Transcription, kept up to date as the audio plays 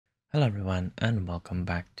Hello everyone and welcome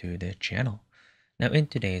back to the channel. Now in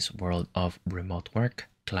today's world of remote work,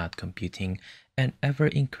 cloud computing, and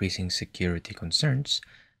ever-increasing security concerns,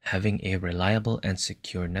 having a reliable and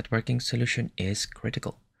secure networking solution is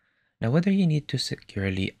critical. Now whether you need to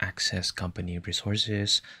securely access company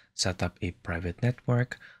resources, set up a private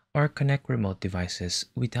network, or connect remote devices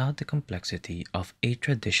without the complexity of a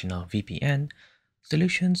traditional VPN,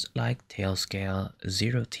 solutions like tailscale,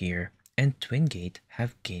 zerotier, and twingate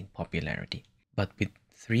have gained popularity. But with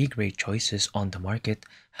three great choices on the market,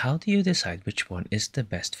 how do you decide which one is the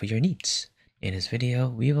best for your needs? In this video,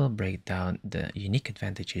 we will break down the unique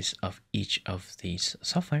advantages of each of these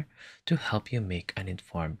software to help you make an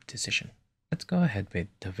informed decision. Let's go ahead with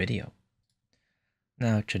the video.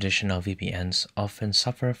 Now, traditional VPNs often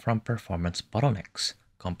suffer from performance bottlenecks,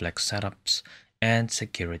 complex setups, and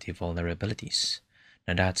security vulnerabilities.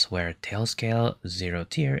 Now that's where Tailscale,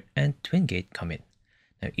 Zero-Tier, and Twingate come in.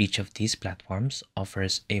 Now each of these platforms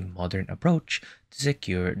offers a modern approach to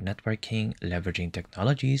secure networking, leveraging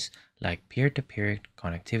technologies like peer-to-peer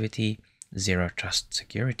connectivity, zero-trust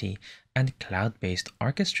security, and cloud-based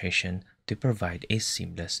orchestration to provide a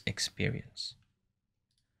seamless experience.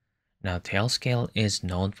 Now, Tailscale is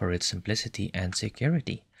known for its simplicity and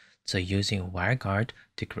security, so using WireGuard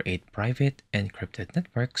to create private encrypted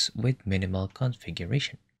networks with minimal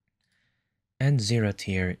configuration. And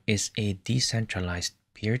Zerotier is a decentralized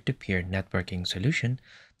peer-to-peer networking solution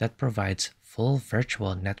that provides full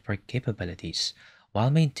virtual network capabilities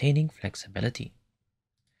while maintaining flexibility.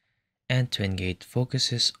 And Twingate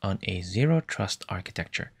focuses on a zero-trust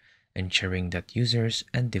architecture, ensuring that users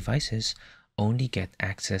and devices only get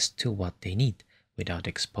access to what they need without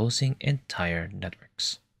exposing entire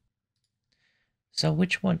networks. So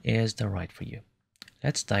which one is the right for you?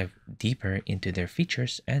 Let's dive deeper into their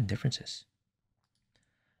features and differences.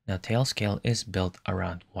 Now Tailscale is built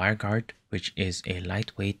around WireGuard, which is a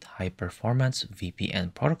lightweight, high-performance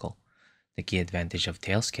VPN protocol. The key advantage of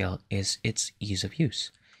Tailscale is its ease of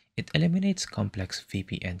use. It eliminates complex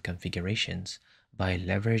VPN configurations by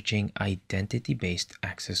leveraging identity-based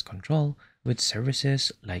access control with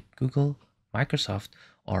services like Google, Microsoft,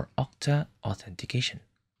 or Okta authentication.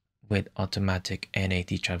 With automatic NAT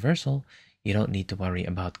traversal, you don't need to worry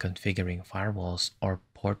about configuring firewalls or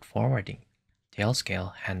port forwarding.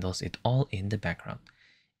 Tailscale handles it all in the background.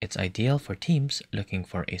 It's ideal for teams looking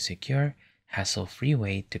for a secure, hassle-free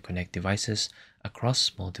way to connect devices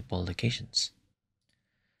across multiple locations.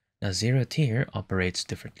 Now, Zero-Tier operates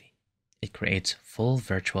differently. It creates full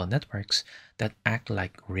virtual networks that act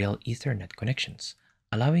like real Ethernet connections,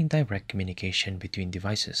 allowing direct communication between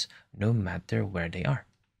devices no matter where they are.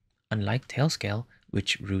 Unlike Tailscale,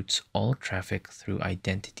 which routes all traffic through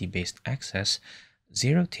identity-based access,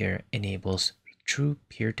 Zero-Tier enables true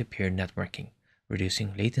peer-to-peer networking,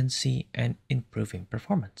 reducing latency and improving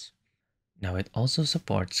performance. Now it also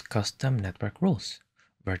supports custom network rules,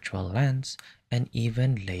 virtual LANs, and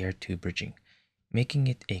even layer 2 bridging, making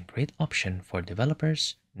it a great option for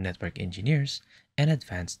developers, network engineers, and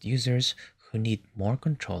advanced users who need more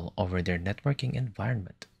control over their networking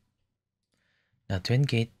environment. Now,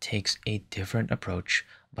 Twingate takes a different approach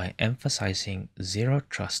by emphasizing zero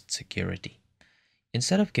trust security.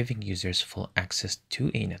 Instead of giving users full access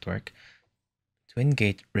to a network,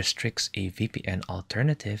 Twingate restricts a VPN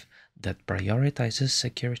alternative that prioritizes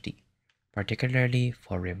security, particularly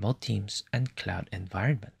for remote teams and cloud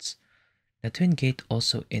environments. The Twingate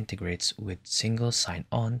also integrates with single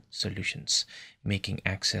sign-on solutions, making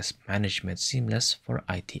access management seamless for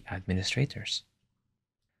IT administrators.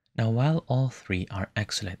 Now, while all three are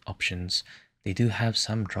excellent options, they do have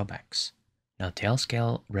some drawbacks. Now,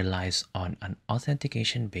 Tailscale relies on an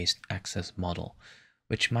authentication-based access model,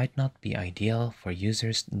 which might not be ideal for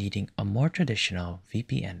users needing a more traditional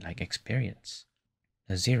VPN-like experience.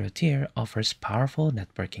 The Zero-Tier offers powerful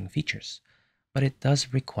networking features, but it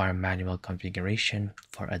does require manual configuration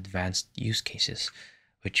for advanced use cases,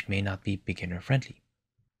 which may not be beginner-friendly.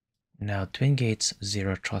 Now, Twingate's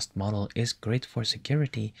zero trust model is great for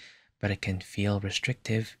security, but it can feel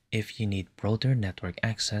restrictive if you need broader network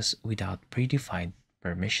access without predefined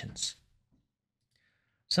permissions.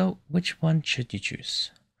 So, which one should you choose?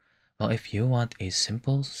 Well, if you want a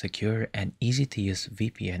simple, secure, and easy to use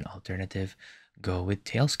VPN alternative, go with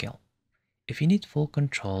Tailscale. If you need full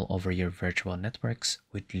control over your virtual networks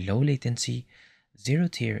with low latency,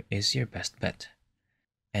 Zero-Tier is your best bet.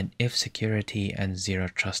 And if security and zero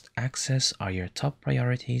trust access are your top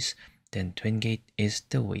priorities, then Twingate is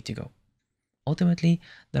the way to go. Ultimately,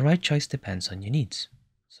 the right choice depends on your needs.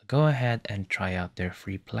 So go ahead and try out their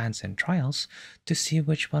free plans and trials to see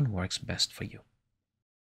which one works best for you.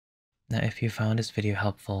 Now, if you found this video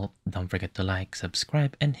helpful, don't forget to like,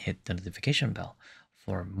 subscribe, and hit the notification bell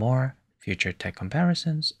for more future tech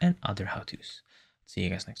comparisons and other how-tos. See you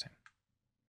guys next time.